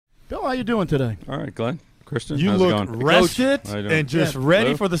Bill, how you doing today? All right, Glenn. Christian, You how's it look going? rested How you doing? and just Yeah. ready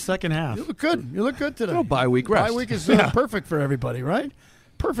Hello? for the second half. You look good. You look good today. Little bye-week rest. Bye week is perfect for everybody, right?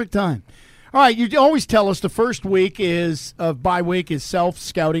 Perfect time. All right, you always tell us the first week of bye week is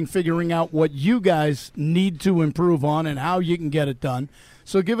self-scouting, figuring out what you guys need to improve on and how you can get it done.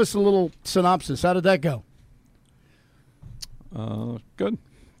 So give us a little synopsis. How did that go? Good.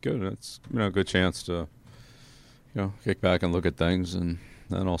 It's a good chance to kick back and look at things, and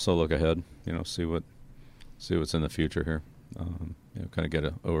then also look ahead. See what's in the future here. Kind of get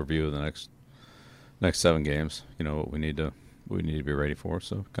an overview of the next 7 games. What we need to be ready for.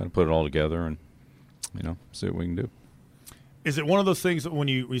 So kind of put it all together and see what we can do. Is it one of those things that when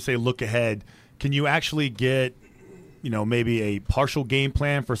you say look ahead, can you actually get maybe a partial game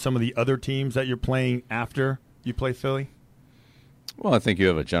plan for some of the other teams that you're playing after you play Philly? Well, I think you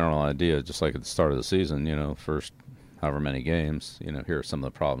have a general idea, just like at the start of the season. First however many games, here are some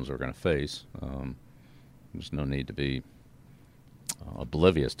of the problems we're going to face. There's no need to be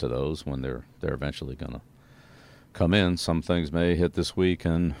oblivious to those when they're eventually going to come in. Some things may hit this week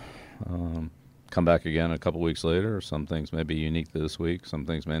and come back again a couple weeks later. Or some things may be unique to this week. Some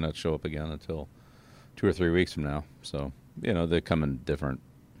things may not show up again until 2 or 3 weeks from now. So, they come in different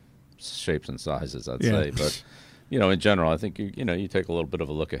shapes and sizes, I'd say. But, in general, I think, you take a little bit of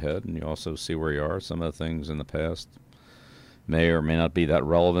a look ahead and you also see where you are. Some of the things in the past may or may not be that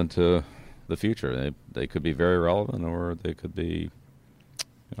relevant to the future. They could be very relevant, or they could be,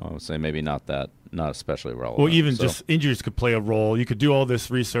 I would say maybe not especially relevant. Well, even just injuries could play a role. You could do all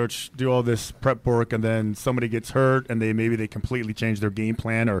this research, do all this prep work, and then somebody gets hurt, and they completely change their game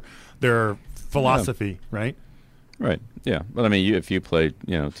plan or their philosophy, right? Right. Yeah. But I mean, if you played,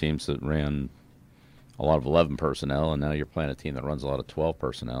 teams that ran a lot of 11 personnel, and now you're playing a team that runs a lot of 12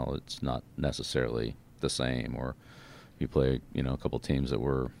 personnel, it's not necessarily the same. Or you play, a couple teams that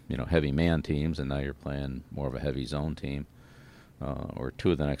were, heavy man teams, and now you're playing more of a heavy zone team. Or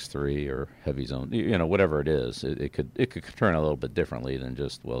 2 of the next 3, or heavy zone, whatever it is, it could turn a little bit differently than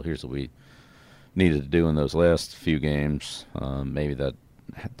just, well, here's what we needed to do in those last few games. Maybe that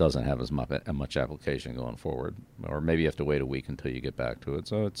doesn't have as much application going forward, or maybe you have to wait a week until you get back to it.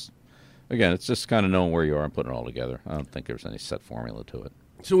 So it's just kind of knowing where you are and putting it all together. I don't think there's any set formula to it.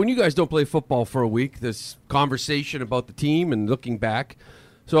 So when you guys don't play football for a week, this conversation about the team and looking back.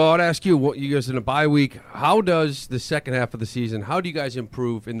 So I'd ask you, what you guys in a bye week, how does the second half of the season, how do you guys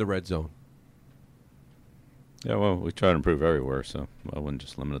improve in the red zone? Yeah, well, we try to improve everywhere, so I wouldn't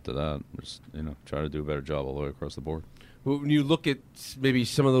just limit it to that. Just, try to do a better job all the way across the board. When you look at maybe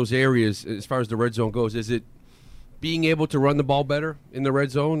some of those areas, as far as the red zone goes, is it being able to run the ball better in the red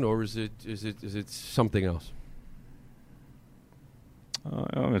zone, or is it something else?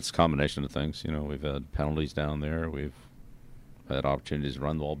 It's a combination of things. We've had penalties down there. We've had opportunities to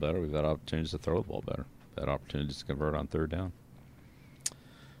run the ball better. We've had opportunities to throw the ball better. We've had opportunities to convert on third down.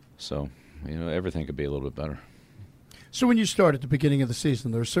 So, everything could be a little bit better. So when you start at the beginning of the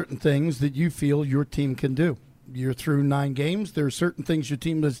season, there are certain things that you feel your team can do. You're through 9 games. There are certain things your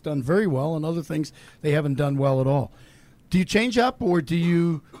team has done very well and other things they haven't done well at all. Do you change up, or do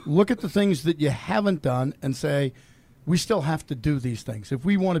you look at the things that you haven't done and say, we still have to do these things? If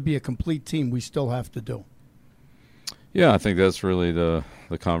we want to be a complete team, we still have to do. Yeah, I think that's really the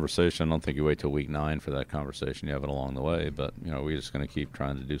conversation. I don't think you wait till week 9 for that conversation. You have it along the way. But, we're just going to keep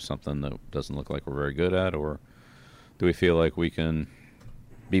trying to do something that doesn't look like we're very good at, or do we feel like we can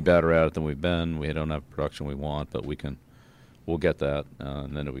be better at it than we've been? We don't have production we want, but we'll get that,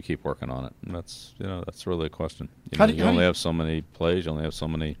 and then we keep working on it. And that's really a question. You only have so many plays. You only have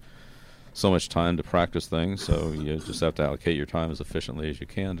so much time to practice things, so you just have to allocate your time as efficiently as you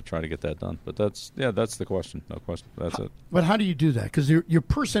can to try to get that done. But that's the question. No question. That's it. But how do you do that? Because your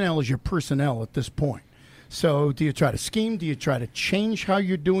personnel is your personnel at this point. So do you try to scheme? Do you try to change how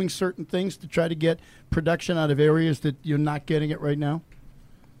you're doing certain things to try to get production out of areas that you're not getting it right now?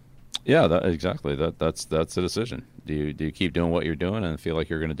 Yeah, exactly. That's the decision. Do you keep doing what you're doing and feel like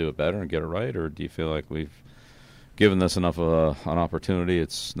you're going to do it better and get it right, or do you feel like we've given this enough of an opportunity,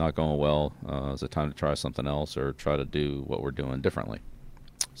 it's not going well, is it time to try something else or try to do what we're doing differently?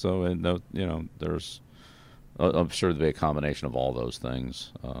 So, there's, I'm sure there'll be a combination of all those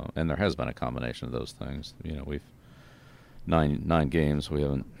things, and there has been a combination of those things. We've nine games. We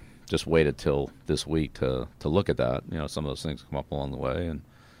haven't just waited till this week to look at that. Some of those things come up along the way, and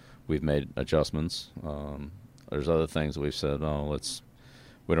we've made adjustments. There's other things that we've said,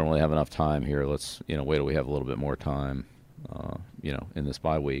 we don't really have enough time here. Let's, wait till we have a little bit more time, in this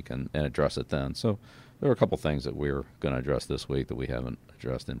bye week and address it then. So there are a couple things that we're going to address this week that we haven't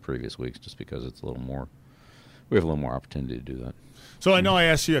addressed in previous weeks just because it's a little more we have a little more opportunity to do that. So I know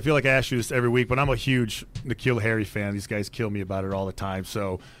I feel like I ask you this every week, but I'm a huge N'Keal Harry fan. These guys kill me about it all the time.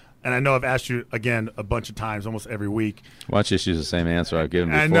 So, and I know I've asked you again a bunch of times, almost every week. Why don't you just use the same answer I've given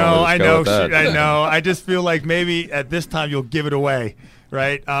before? I Let's go know. with that. I know. I just feel like maybe at this time you'll give it away,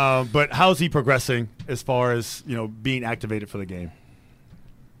 right? But how's he progressing as far as being activated for the game?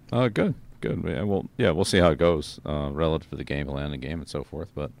 Good. We'll see how it goes relative to the game plan, the game, and so forth.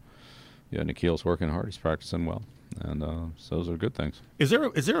 But N'Keal's working hard. He's practicing well, and so those are good things. Is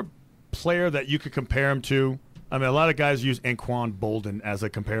there a player that you could compare him to? I mean, a lot of guys use Anquan Bolden as a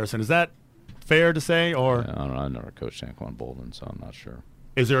comparison. Is that fair to say, or I don't know. I've never coached Anquan Bolden, so I'm not sure.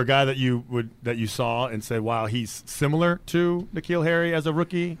 Is there a guy that you saw and say, "Wow, he's similar to N'Keal Harry as a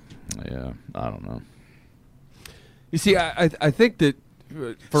rookie"? Yeah, I don't know. You see, I think that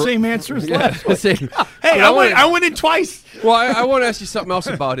same answer as last week. Hey, I went in twice. Well, I want to ask you something else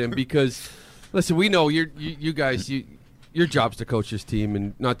about him because, listen, we know you guys, your job's to coach this team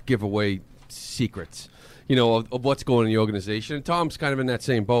and not give away secrets, of what's going on in the organization. And Tom's kind of in that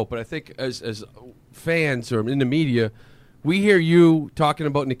same boat. But I think as fans or in the media, we hear you talking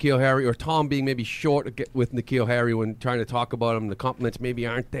about N'Keal Harry or Tom being maybe short with N'Keal Harry when trying to talk about him. The compliments maybe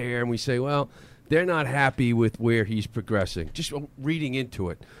aren't there, and we say, well, they're not happy with where he's progressing. Just reading into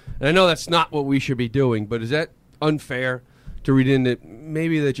it. And I know that's not what we should be doing, but is that unfair to read in that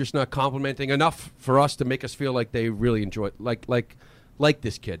maybe they're just not complimenting enough for us to make us feel like they really enjoy it, like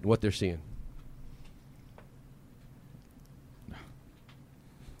this kid, what they're seeing?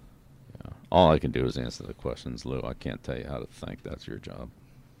 All I can do is answer the questions, Lou. I can't tell you how to think. That's your job.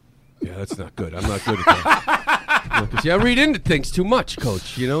 Yeah, that's not good. I'm not good at that. See, I read into things too much,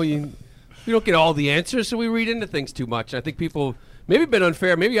 Coach. You don't get all the answers, so we read into things too much. I think people maybe been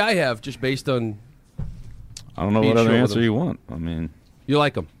unfair. Maybe I have, just based on. I don't know what other answer you want. I mean, you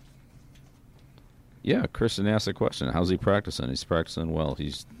like him? Yeah, Kristen asked the question. How's he practicing? He's practicing well.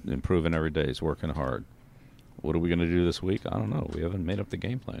 He's improving every day. He's working hard. What are we going to do this week? I don't know. We haven't made up the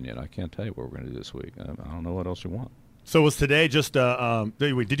game plan yet. I can't tell you what we're going to do this week. I don't know what else you want. So was today just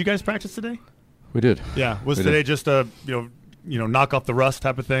did you guys practice today? We did. Yeah. Was today just a knock off the rust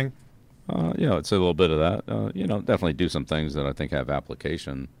type of thing? It's a little bit of that. Definitely do some things that I think have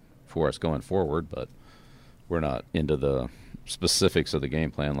application for us going forward, but we're not into the specifics of the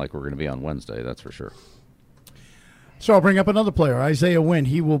game plan like we're going to be on Wednesday, that's for sure. So I'll bring up another player, Isaiah Wynn.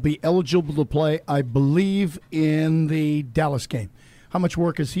 He will be eligible to play, I believe, in the Dallas game. How much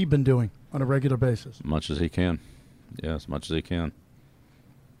work has he been doing on a regular basis? As much as he can. Yeah, as much as he can.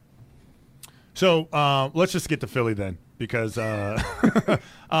 So let's just get to Philly then, because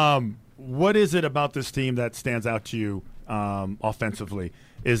what is it about this team that stands out to you offensively?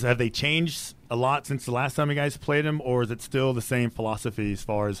 Have they changed a lot since the last time you guys played them, or is it still the same philosophy as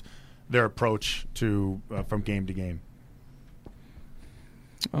far as their approach to from game to game?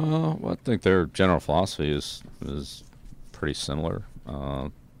 I think their general philosophy is pretty similar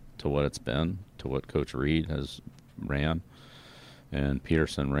to what it's been, to what Coach Reed has ran. And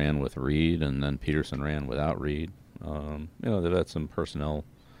Peterson ran with Reed, and then Peterson ran without Reed. They've had some personnel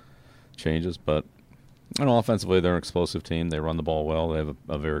changes, but offensively they're an explosive team. They run the ball well. They have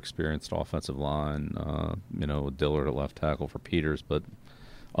a very experienced offensive line. With Dillard at left tackle for Peters, but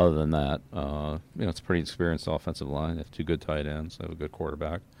other than that, it's a pretty experienced offensive line. They have two good tight ends. They have a good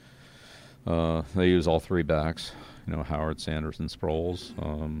quarterback. They use all three backs. Howard, Sanders, and Sproles.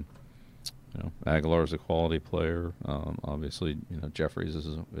 Aguilar's a quality player. Obviously, Jeffries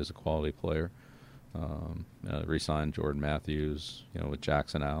is a quality player. Re-signed Jordan Matthews, with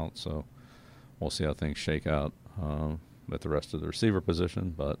Jackson out. So we'll see how things shake out with the rest of the receiver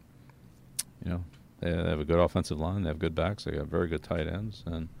position. But, they have a good offensive line. They have good backs. They have very good tight ends.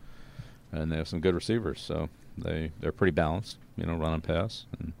 And they have some good receivers. So they're pretty balanced, run and pass.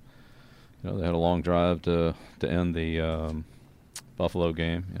 And, they had a long drive to end the Buffalo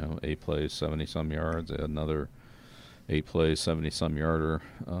game, 8 plays, 70-some yards. They had another 8 plays, 70-some yarder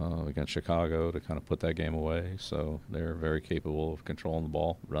against Chicago to kind of put that game away. So they're very capable of controlling the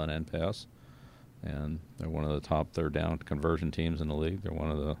ball, run and pass. And they're one of the top third down conversion teams in the league. They're one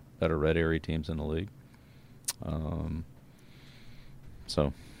of the better red area teams in the league.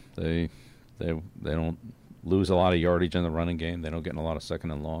 So they don't lose a lot of yardage in the running game. They don't get in a lot of second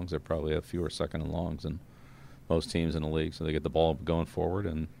and longs. They probably have fewer second and longs than most teams in the league. So they get the ball going forward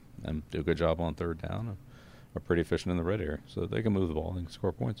and do a good job on third down. And are pretty efficient in the red area, so they can move the ball and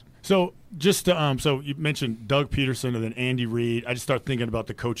score points. So just so you mentioned Doug Peterson and then Andy Reid. I just start thinking about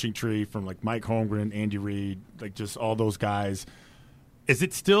the coaching tree from like Mike Holmgren, Andy Reid, like just all those guys. Is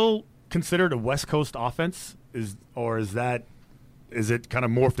it still considered a West Coast offense? Is it kind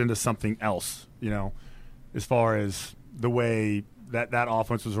of morphed into something else? as far as the way that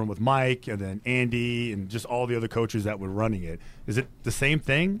offense was run with Mike and then Andy and just all the other coaches that were running it. Is it the same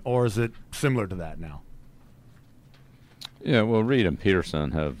thing, or is it similar to that now? Yeah, well, Reed and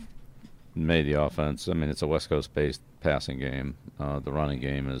Peterson have made the offense. I mean, it's a West Coast-based passing game. The running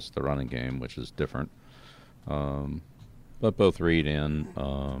game is the running game, which is different. But both Reed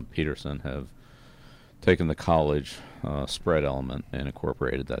and Peterson have taken the college spread element and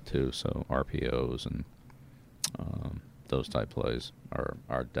incorporated that too. So RPOs and those type plays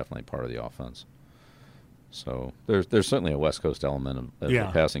are definitely part of the offense. So there's certainly a West Coast element of the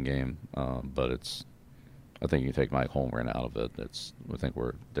passing game, but I think you take Mike Holmgren out of it. I think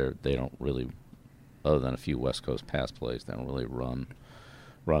they don't really, other than a few West Coast pass plays, they don't really run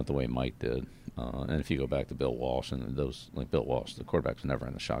it the way Mike did. And if you go back to Bill Walsh and Bill Walsh, the quarterback was never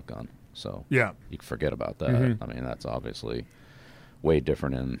in the shotgun. So you can forget about that. I mean, that's obviously way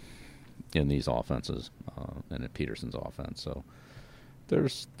different in these offenses and in Peterson's offense. So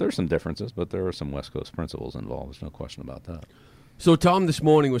there's some differences, but there are some West Coast principles involved. There's no question about that. So Tom this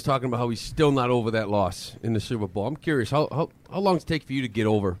morning was talking about how he's still not over that loss in the Super Bowl. I'm curious, how long does it take for you to get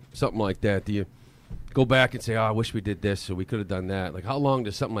over something like that? Do you go back and say, I wish we did this or we could have done that? Like, how long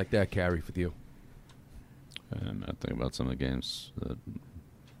does something like that carry for you? And I think about some of the games that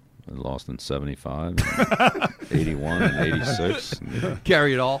I lost in 75, and 81, and 86. And,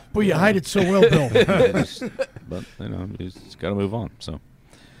 carry it all. Well, you hide it so well, Bill. But, you just got to move on. So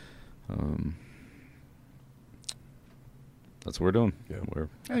that's what we're doing. Yeah.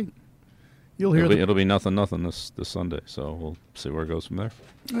 Hey, it'll be nothing this Sunday, so we'll see where it goes from there.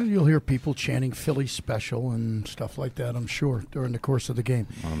 You'll hear people chanting Philly special and stuff like that, I'm sure, during the course of the game.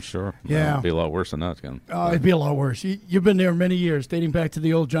 I'm sure. Yeah. It'll be a lot worse than that again. It'd be a lot worse. You've been there many years, dating back to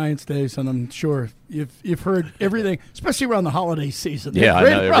the old Giants days, and I'm sure you've heard everything, especially around the holiday season. Yeah, I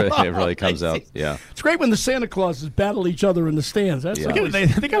know. It really comes out. Yeah. It's great when the Santa Clauses battle each other in the stands. That's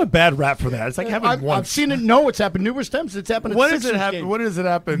they got a bad rap for that. It's like having I've seen it. No, it's happened numerous times. It's happened When at does it happen? games. When does it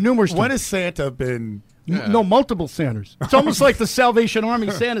happen? Numerous times. When has Santa been... No, multiple Santas. It's almost like the Salvation Army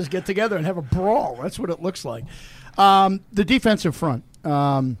Santas get together and have a brawl. That's what it looks like. The defensive front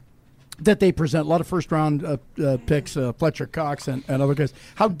that they present, a lot of first-round picks, Fletcher Cox and other guys.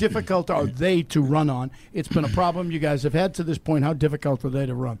 How difficult are they to run on? It's been a problem you guys have had to this point. How difficult are they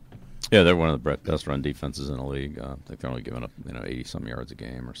to run? Yeah, they're one of the best run defenses in the league. I think they're only giving up 80-some yards a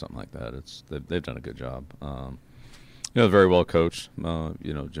game or something like that. They've done a good job. Very well coached.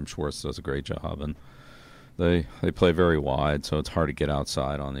 Jim Schwartz does a great job, and they play very wide, so it's hard to get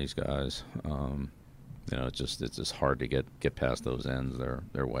outside on these guys. It's just hard to get past those ends.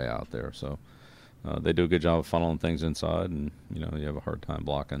 They're way out there, so they do a good job of funneling things inside, and you have a hard time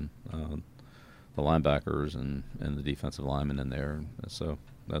blocking the linebackers and the defensive linemen in there. So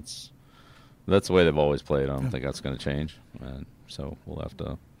that's the way they've always played. I don't think that's going to change, and so we'll have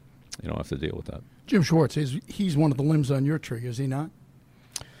to deal with that. Jim Schwartz, he's one of the limbs on your tree, is he not?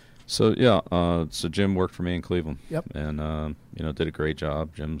 So so Jim worked for me in Cleveland. Yep. And did a great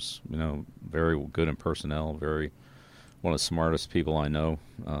job. Jim's very good in personnel, one of the smartest people I know.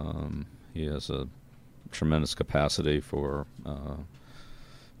 He has a tremendous capacity for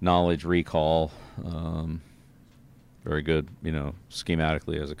knowledge, recall. Very good,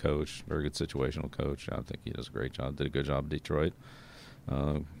 schematically as a coach. Very good situational coach. I think he does a great job. Did a good job in Detroit.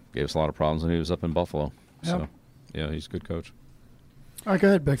 Gave us a lot of problems when he was up in Buffalo. Yep. So he's a good coach. All right, go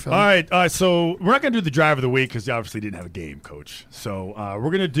ahead, big fella. All right, so we're not going to do the drive of the week because you obviously didn't have a game, Coach. So we're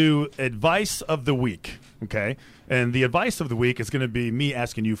going to do advice of the week, okay? And the advice of the week is going to be me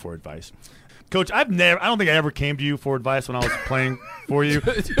asking you for advice. Coach, I don't think I ever came to you for advice when I was playing for you.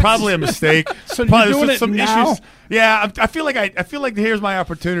 Probably a mistake. So Probably you're doing it now? issues. Yeah, I feel like here's my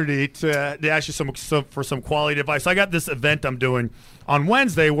opportunity to ask you for some quality advice. I got this event I'm doing on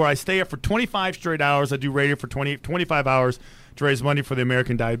Wednesday where I stay up for 25 straight hours. I do radio for 25 hours to raise money for the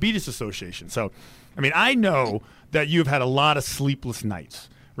American Diabetes Association. So, I know that you've had a lot of sleepless nights,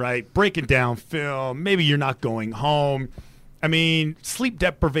 right? Breaking down film. Maybe you're not going home. Sleep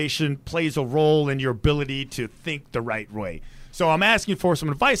deprivation plays a role in your ability to think the right way. So I'm asking for some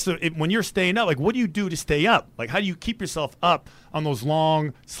advice. So when you're staying up, what do you do to stay up? How do you keep yourself up on those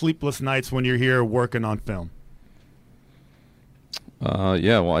long, sleepless nights when you're here working on film?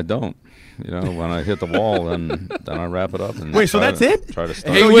 Well, I don't. When I hit the wall, then I wrap it up. And wait, so that's it? Try to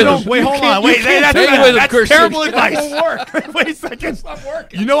start. Hey, hold on. Wait, that's terrible advice. It won't work. Wait a second. It's not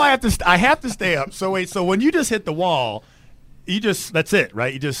working. I have to stay up. So when you just hit the wall, that's it,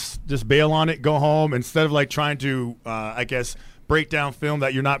 right? You just bail on it, go home. Instead of trying to, break down film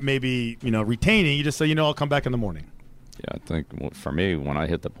that you're not maybe, retaining, you just say, I'll come back in the morning. Yeah, I think for me, when I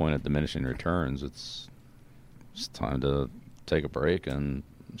hit the point of diminishing returns, it's time to take a break and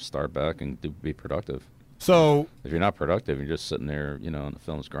start back and be productive. So if you're not productive, you're just sitting there, and the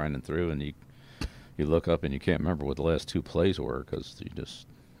film's grinding through, and you look up and you can't remember what the last 2 plays were because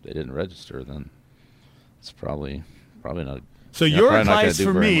they didn't register. Then it's probably not. So your advice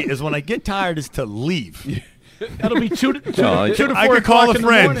for me is when I get tired is to leave. That'll be 2 to 4 I could call a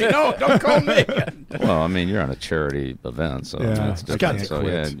friend. No, don't call me. Well, I mean, you're on a charity event, so that's different. So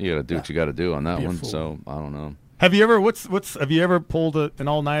yeah, you got to do what you got to do on that one. Fool. So I don't know. Have you ever have you ever pulled an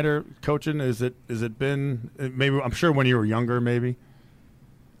all-nighter coaching? Has it been maybe? I'm sure when you were younger, maybe.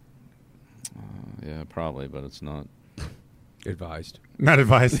 Yeah, probably, but it's not advised. Not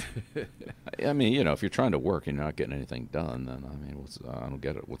advised. I mean, if you're trying to work and you're not getting anything done, then I mean, I don't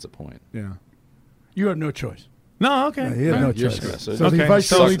get it. What's the point? Yeah. You have no choice. No, okay. You have no choice. So the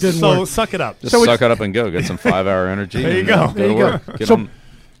advice really didn't work. Suck it up. Just suck it up and go. Get some 5-hour energy. There you go. Go to work. Get on.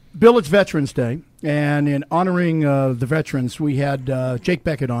 Bill, it's Veterans Day, and in honoring the veterans, we had Jake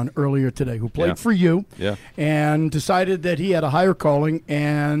Beckett on earlier today, who played for you, and decided that he had a higher calling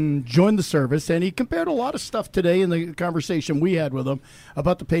and joined the service. And he compared a lot of stuff today in the conversation we had with him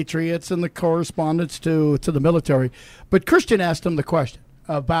about the Patriots and the correspondence to the military. But Christian asked him the question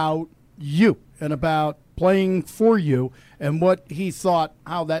about you and about playing for you and what he thought,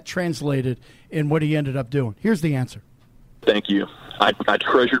 how that translated in what he ended up doing. Here's the answer. Thank you. I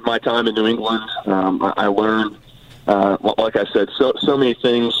treasured my time in New England. I learned, like I said, so many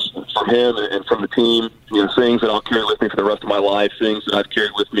things from him and from the team. Things that I'll carry with me for the rest of my life. Things that I've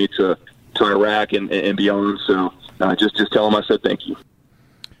carried with me to Iraq and beyond. So just tell him I said thank you.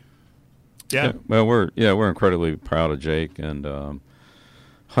 Yeah. Well, we're incredibly proud of Jake and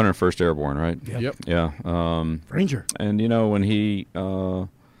 101st Airborne, right? Yep. Yeah. Ranger. And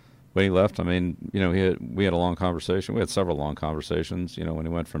when he left, I mean, we had a long conversation. We had several long conversations, when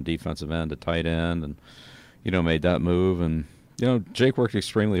he went from defensive end to tight end and, made that move. And, Jake worked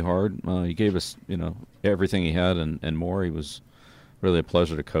extremely hard. He gave us, everything he had and more. He was really a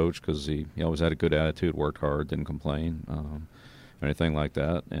pleasure to coach because he always had a good attitude, worked hard, didn't complain, anything like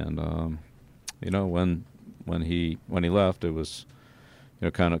that. And, when he left, it was,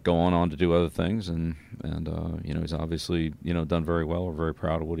 kind of going on to do other things, and he's obviously done very well. We're very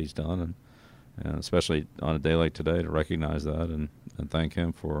proud of what he's done, and especially on a day like today to recognize that and thank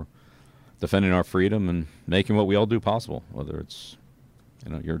him for defending our freedom and making what we all do possible. Whether it's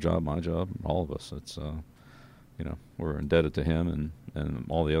your job, my job, all of us. It's we're indebted to him and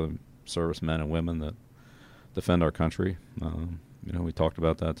all the other servicemen and women that defend our country. We talked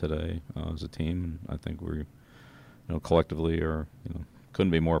about that today as a team, and I think we collectively are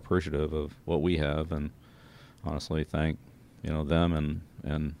couldn't be more appreciative of what we have, and honestly thank them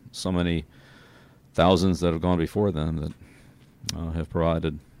and so many thousands that have gone before them that have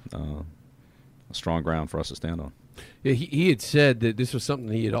provided a strong ground for us to stand on. Yeah, he had said that this was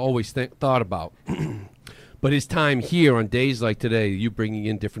something he had always thought about. But his time here on days like today, you bringing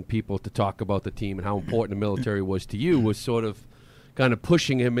in different people to talk about the team and how important the military was to you, was sort of kind of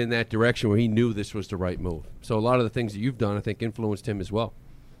pushing him in that direction where he knew this was the right move. So a lot of the things that you've done, I think, influenced him as well,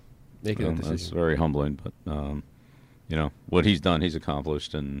 making that decision. That's very humbling, but what he's done, he's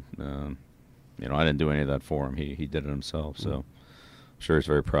accomplished, and I didn't do any of that for him. He did it himself. So I'm sure he's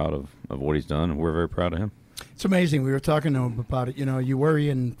very proud of what he's done, and we're very proud of him. It's amazing. We were talking to him about it. You worry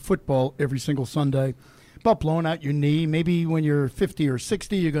in football every single Sunday about blowing out your knee. Maybe when you're 50 or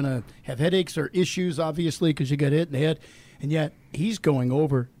 60, you're going to have headaches or issues, obviously, because you got hit in the head. And yet he's going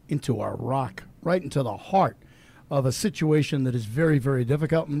over into Iraq, right into the heart of a situation that is very, very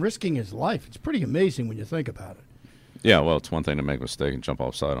difficult and risking his life. It's pretty amazing when you think about it. Yeah, well, it's one thing to make a mistake and jump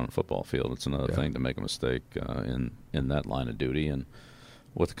offside on a football field. It's another thing to make a mistake in that line of duty, and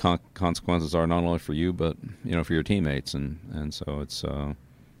what the consequences are not only for you but for your teammates. And so it's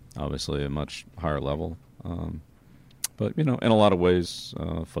obviously a much higher level. But in a lot of ways,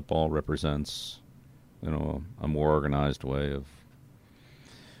 football represents a more organized way of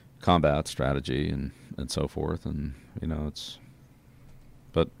combat strategy and so forth, and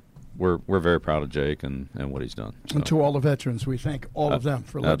but we're very proud of Jake and what he's done. So. And to all the veterans, we thank all of them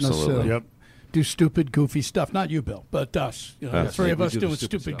for letting us do stupid, goofy stuff. Not you, Bill, but us. The three of us doing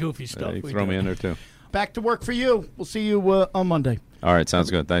stupid, goofy stuff. You throw me in there too. Back to work for you. We'll see you on Monday. All right, sounds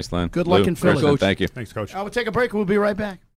good. Thanks, Len. Good luck in Philly. Coach. Thank you. Thanks, Coach. I will take a break. We'll be right back.